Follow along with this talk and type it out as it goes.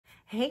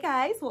Hey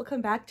guys,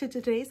 welcome back to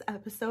today's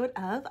episode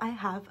of I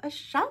Have a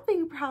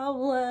Shopping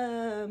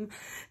Problem.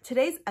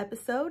 Today's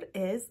episode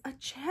is a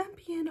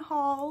Champion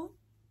haul.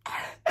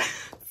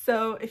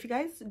 So if you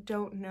guys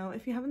don't know,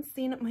 if you haven't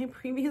seen my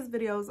previous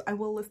videos, I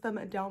will list them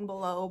down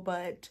below,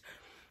 but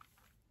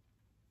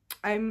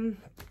I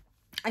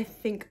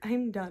think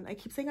I'm done. I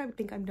keep saying I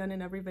think I'm done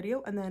in every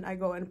video, and then I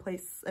go and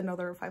place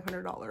another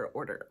 $500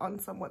 order on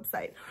some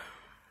website.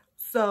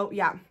 So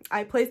yeah,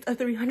 I placed a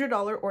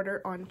 $300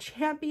 order on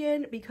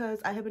Champion because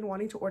I have been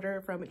wanting to order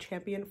from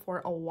Champion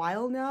for a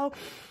while now.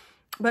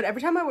 But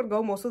every time I would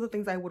go, most of the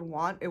things I would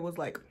want, it was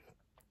like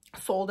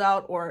sold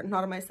out or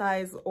not in my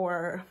size,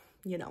 or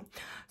you know.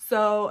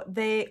 So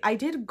I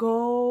did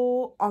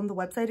go on the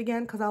website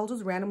again because I'll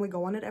just randomly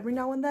go on it every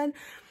now and then.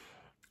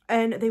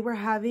 And they were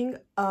having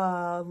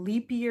a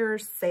leap year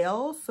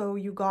sale. So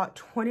you got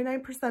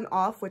 29%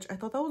 off, which I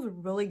thought that was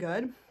really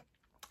good.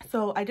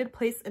 So I did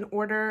place an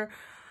order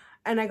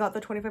and I got the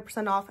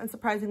 25% off, and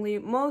surprisingly,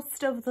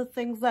 most of the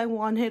things I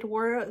wanted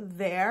were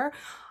there.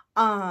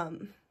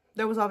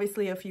 There was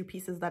obviously a few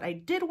pieces that I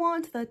did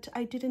want that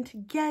I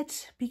didn't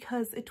get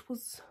because it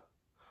was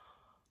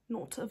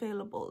not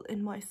available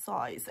in my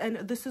size.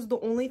 And this is the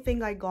only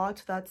thing I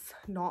got that's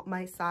not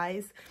my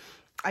size.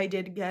 I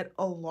did get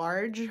a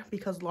large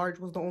because large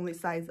was the only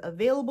size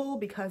available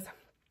because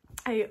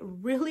I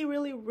really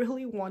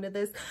wanted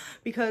this,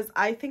 because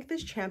I think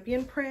this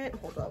Champion print,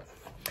 hold up.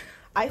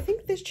 I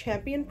think this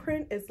Champion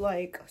print is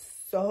like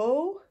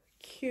so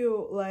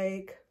cute.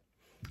 Like,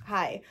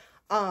 hi.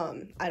 I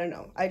don't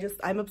know.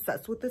 I'm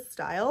obsessed with this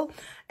style.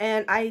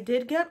 And I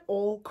did get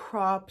all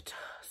cropped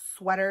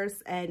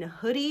sweaters and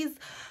hoodies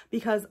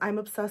because I'm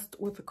obsessed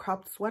with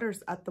cropped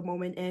sweaters at the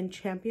moment, and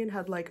Champion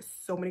had like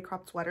so many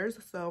cropped sweaters.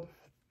 So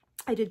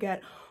I did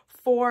get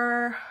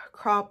 4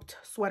 cropped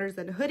sweaters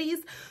and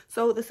hoodies.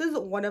 So this is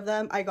one of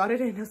them. I got it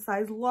in a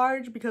size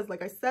large because,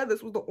 like I said,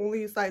 this was the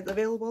only size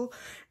available,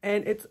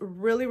 and it's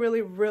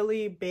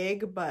really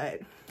big,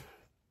 but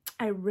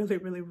I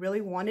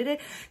really wanted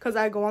it because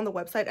I go on the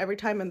website every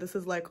time and this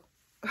is like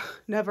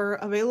never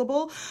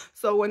available.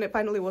 So when it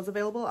finally was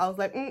available, I was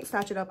like,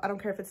 snatch it up. I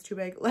don't care if it's too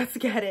big, let's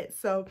get it.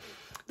 So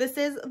this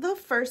is the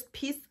first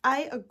piece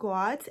I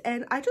got,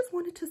 and I just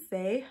wanted to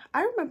say,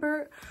 I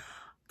remember,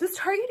 does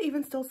Target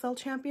even still sell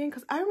Champion?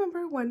 Because I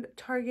remember when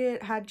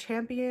Target had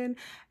Champion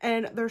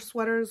and their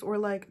sweaters were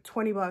like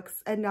 20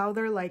 bucks and now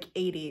they're like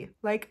 80.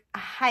 Like,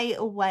 hi,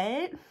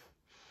 what?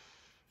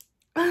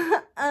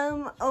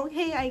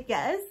 Okay, I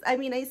guess. I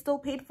mean, I still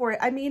paid for it.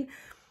 I mean,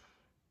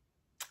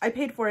 I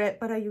paid for it,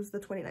 but I used the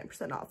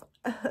 29% off.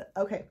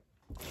 Okay.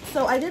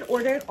 So I did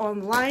order it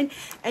online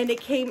and it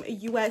came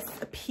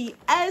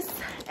USPS,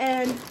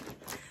 and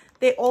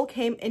they all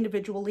came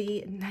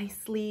individually,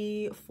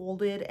 nicely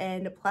folded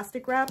and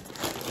plastic wrapped.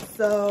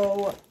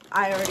 So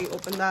I already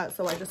opened that,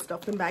 so I just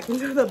stuffed them back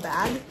into the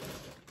bag.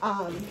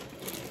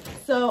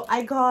 So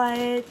I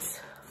got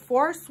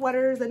 4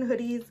 sweaters and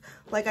hoodies,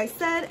 like I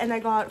said, and I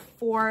got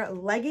 4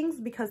 leggings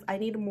because I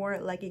need more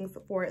leggings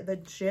for the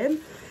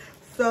gym.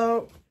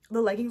 So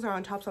the leggings are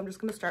on top, so I'm just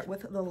gonna start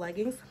with the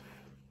leggings.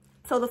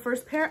 So the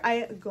first pair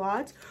I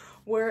got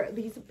were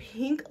these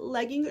pink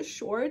legging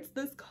shorts.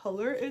 This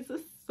color is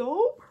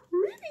so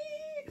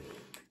pretty.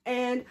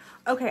 And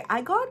okay,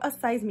 I got a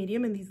size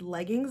medium in these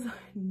leggings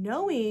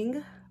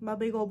knowing my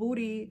big old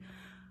booty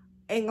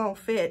ain't gonna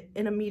fit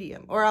in a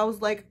medium. Or I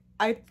was like,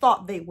 I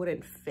thought they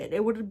wouldn't fit.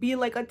 It would be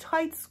like a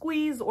tight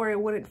squeeze or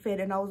it wouldn't fit.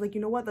 And I was like,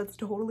 you know what, that's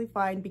totally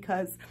fine,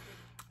 because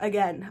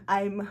again,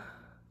 I'm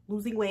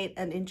losing weight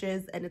and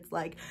inches, and it's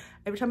like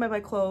every time I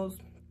buy clothes,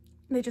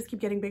 they just keep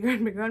getting bigger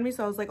and bigger on me.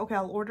 So I was like, okay,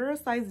 I'll order a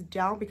size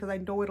down because I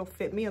know it'll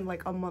fit me in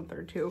like a month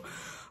or 2.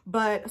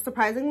 But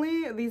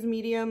surprisingly, these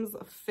mediums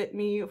fit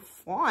me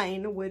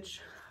fine,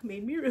 which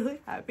made me really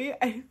happy.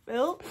 I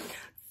felt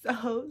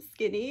so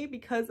skinny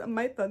because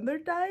my thunder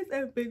thighs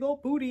and big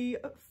old booty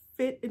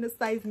fit in a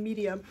size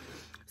medium.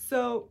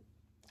 So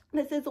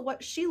this is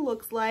what she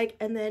looks like,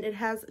 and then it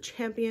has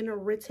Champion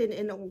written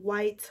in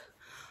white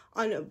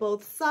on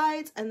both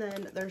sides, and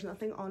then there's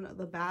nothing on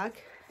the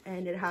back,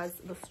 and it has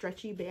the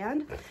stretchy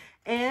band.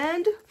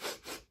 And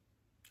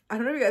I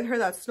don't know if you guys heard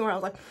that snore. I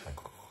was like,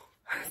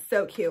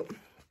 so cute.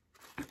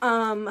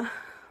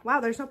 Wow,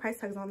 there's no price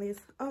tags on these.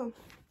 Oh,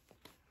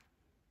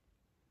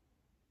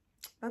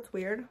 that's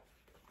weird.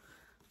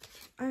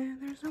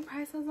 There's no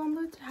prices on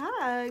the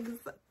tags.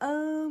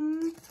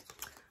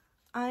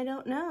 I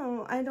don't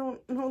know. I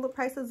don't know the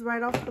prices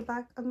right off the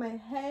back of my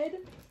head.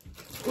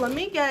 Let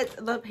me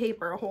get the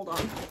paper. Hold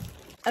on.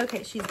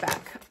 Okay, she's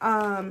back.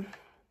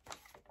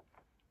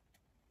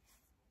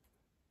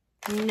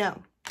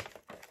 No.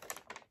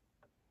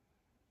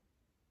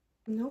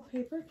 No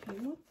paper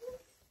came with this?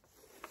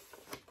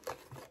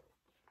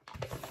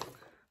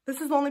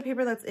 This is the only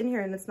paper that's in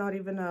here, and it's not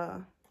even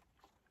a...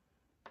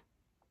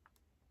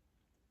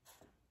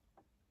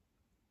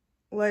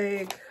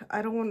 Like,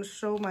 I don't want to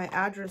show my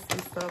address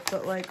and stuff,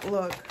 but like,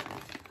 look.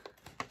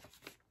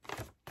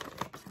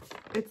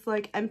 It's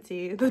like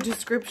empty. The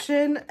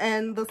description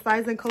and the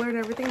size and color and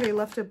everything, they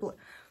left it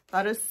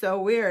That is so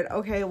weird.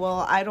 Okay,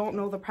 well, I don't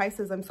know the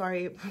prices. I'm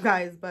sorry,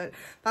 guys, but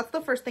that's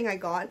the first thing I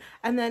got.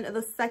 And then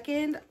the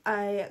second,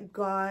 I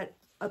got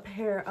a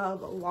pair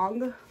of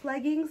long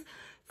leggings.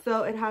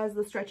 So it has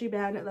the stretchy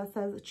band that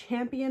says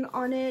Champion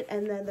on it.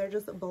 And then they're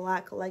just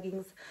black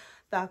leggings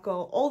that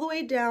go all the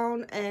way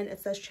down. And it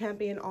says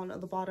Champion on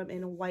the bottom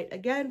in white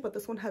again. But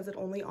this one has it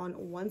only on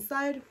one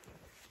side.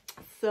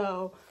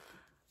 So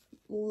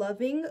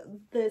loving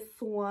this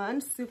one.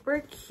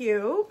 Super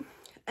cute.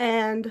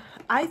 And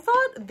I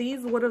thought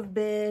these would have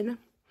been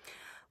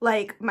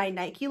like my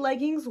Nike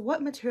leggings.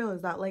 What material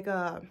is that? Like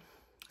a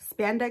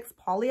spandex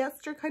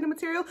polyester kind of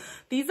material.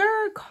 These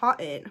are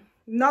cotton.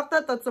 Not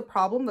that that's a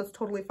problem. That's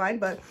totally fine.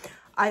 But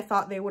I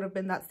thought they would have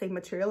been that same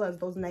material as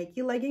those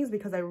Nike leggings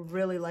because I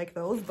really like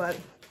those. But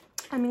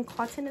I mean,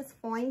 cotton is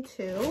fine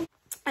too.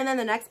 And then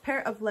the next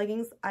pair of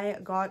leggings I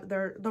got,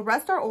 the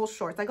rest are all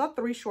shorts. I got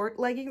 3 short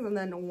leggings and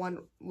then 1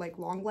 like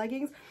long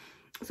leggings.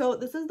 So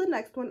this is the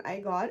next one I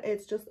got.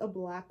 It's just a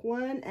black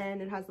one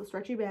and it has the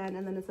stretchy band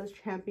and then it says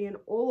Champion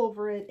all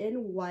over it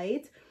in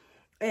white.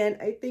 And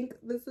I think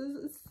this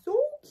is so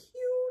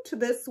cute.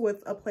 This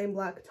with a plain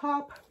black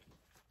top.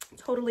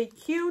 Totally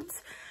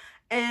cute.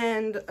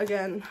 And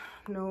again,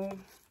 no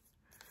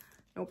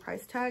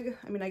price tag.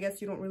 I mean, I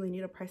guess you don't really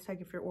need a price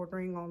tag if you're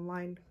ordering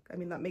online. I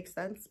mean, that makes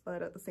sense.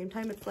 But at the same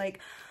time, it's like,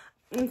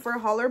 for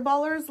holler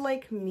ballers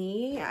like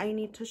me, I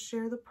need to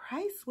share the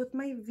price with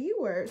my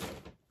viewers.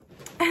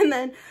 And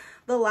then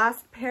the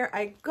last pair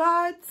I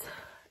got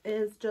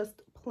is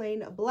just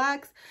plain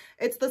blacks.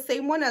 It's the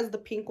same one as the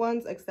pink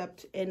ones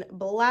except in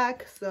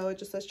black. So it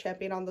just says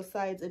Champion on the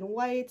sides in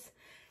white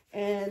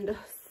and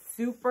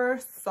super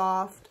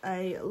soft.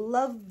 I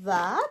love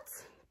that.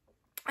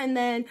 And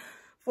then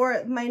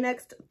for my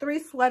next 3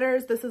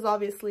 sweaters, this is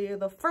obviously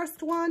the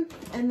first one.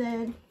 And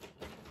then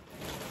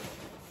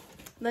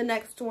the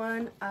next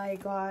one I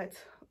got,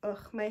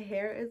 my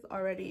hair is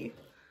already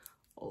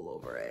all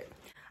over it.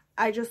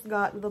 I just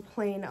got the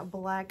plain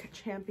black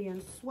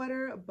Champion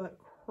sweater, but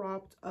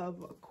cropped,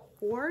 of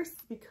course,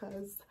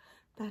 because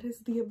that is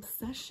the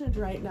obsession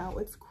right now.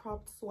 It's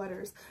cropped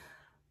sweaters.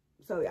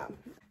 So yeah.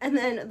 And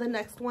then the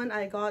next one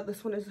I got,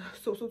 this one is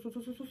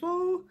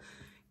so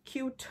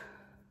cute.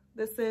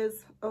 This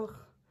is, oh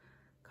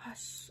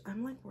gosh,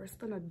 I'm like worse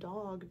than a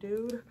dog,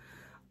 dude.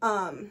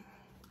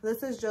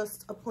 This is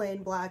just a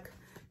plain black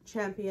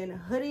Champion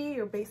hoodie,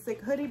 your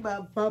basic hoodie,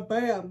 but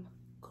bam,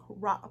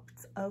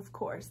 cropped, of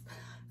course.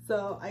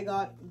 So I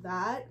got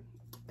that.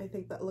 I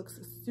think that looks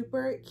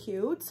super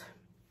cute.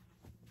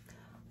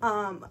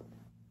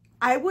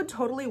 I would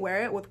totally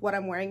wear it with what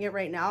I'm wearing it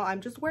right now.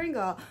 I'm just wearing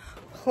a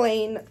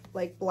plain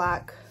like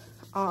black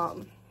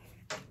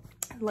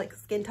like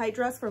skin tight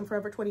dress from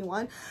Forever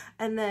 21,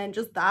 and then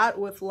just that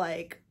with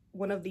like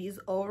one of these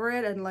over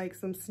it and like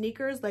some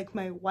sneakers, like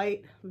my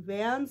white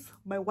Vans,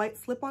 my white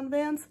slip-on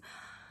Vans.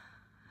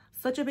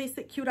 Such a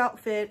basic cute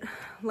outfit,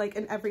 like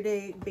an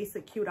everyday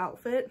basic cute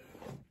outfit.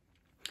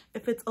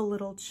 If it's a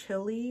little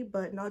chilly,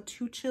 but not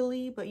too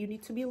chilly, but you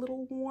need to be a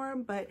little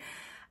warm. But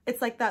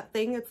it's like that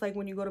thing, it's like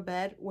when you go to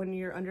bed, when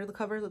you're under the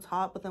covers it's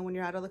hot, but then when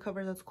you're out of the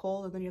covers it's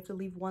cold, and then you have to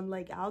leave one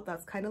leg out.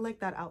 That's kind of like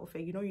that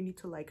outfit, you know. You need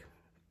to like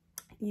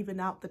even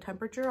out the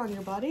temperature on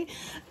your body.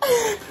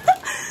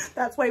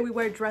 That's why we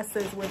wear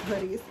dresses with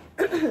hoodies.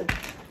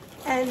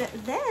 And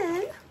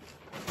then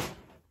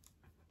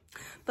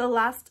the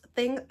last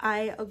thing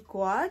I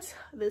got,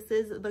 this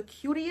is the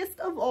cutest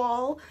of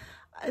all.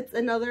 It's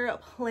another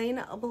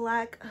plain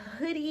black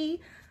hoodie,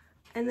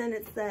 and then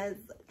it says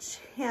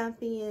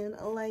Champion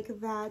like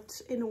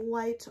that in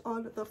white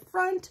on the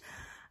front.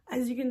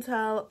 As you can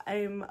tell,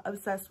 I'm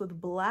obsessed with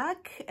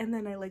black, and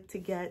then I like to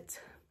get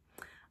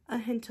a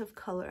hint of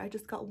color. I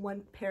just got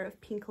 1 pair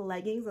of pink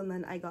leggings, and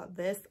then I got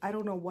this. I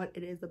don't know what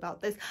it is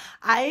about this.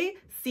 I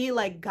see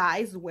like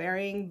guys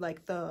wearing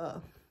like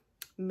the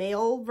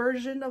male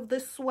version of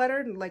this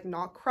sweater, like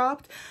not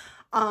cropped.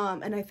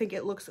 And I think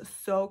it looks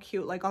so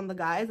cute like on the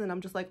guys, and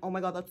I'm just like, oh my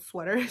god, that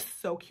sweater is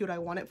so cute. I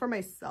want it for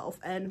myself,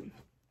 and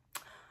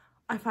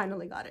I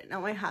finally got it.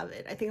 Now I have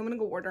it. I think I'm gonna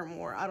go order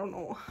more. I don't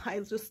know.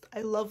 I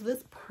love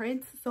this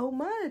print so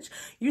much.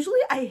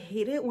 Usually I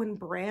hate it when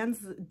brands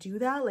do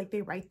that, like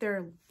they write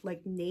their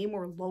like name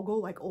or logo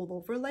like all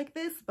over like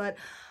this, but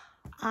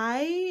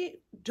I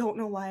don't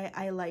know why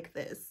I like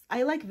this.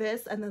 I like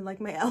this, and then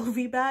like my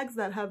LV bags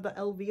that have the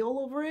LV all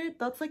over it.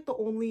 That's like the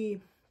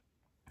only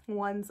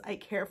ones I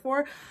care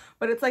for.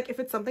 But it's like if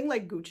it's something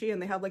like Gucci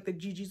and they have like the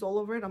GGs all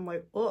over it, I'm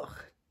like, ugh,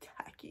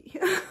 tacky.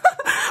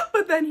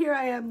 But then here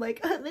I am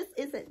like, this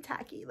isn't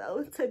tacky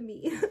though to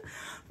me.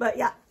 But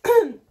yeah,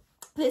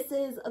 this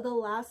is the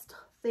last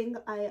thing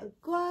I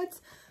got.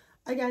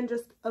 Again,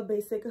 just a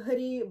basic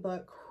hoodie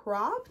but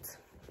cropped,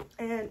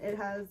 and it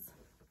has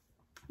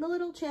the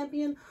little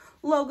Champion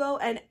logo,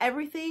 and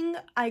everything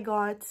I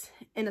got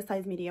in a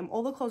size medium.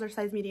 All the clothes are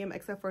size medium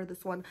except for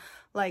this one.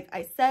 Like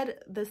I said,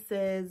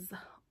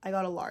 I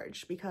got a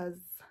large because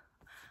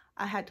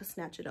I had to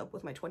snatch it up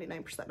with my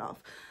 29%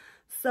 off.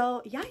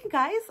 So yeah, you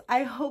guys,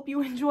 I hope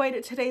you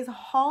enjoyed today's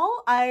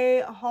haul.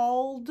 I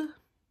hauled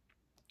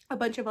a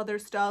bunch of other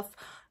stuff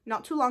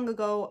not too long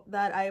ago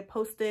that I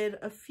posted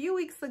a few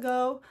weeks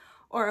ago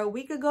or a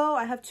week ago.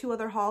 I have 2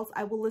 other hauls.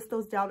 I will list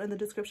those down in the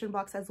description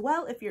box as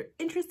well. If you're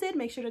interested,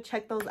 make sure to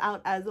check those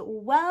out as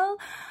well.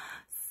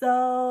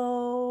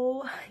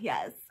 So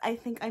yes, I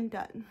think I'm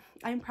done.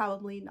 I'm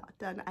probably not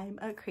done. I'm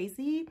a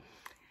crazy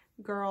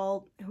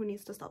girl who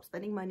needs to stop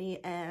spending money,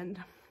 and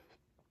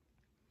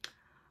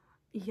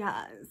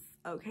yes,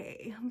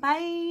 okay,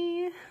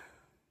 bye.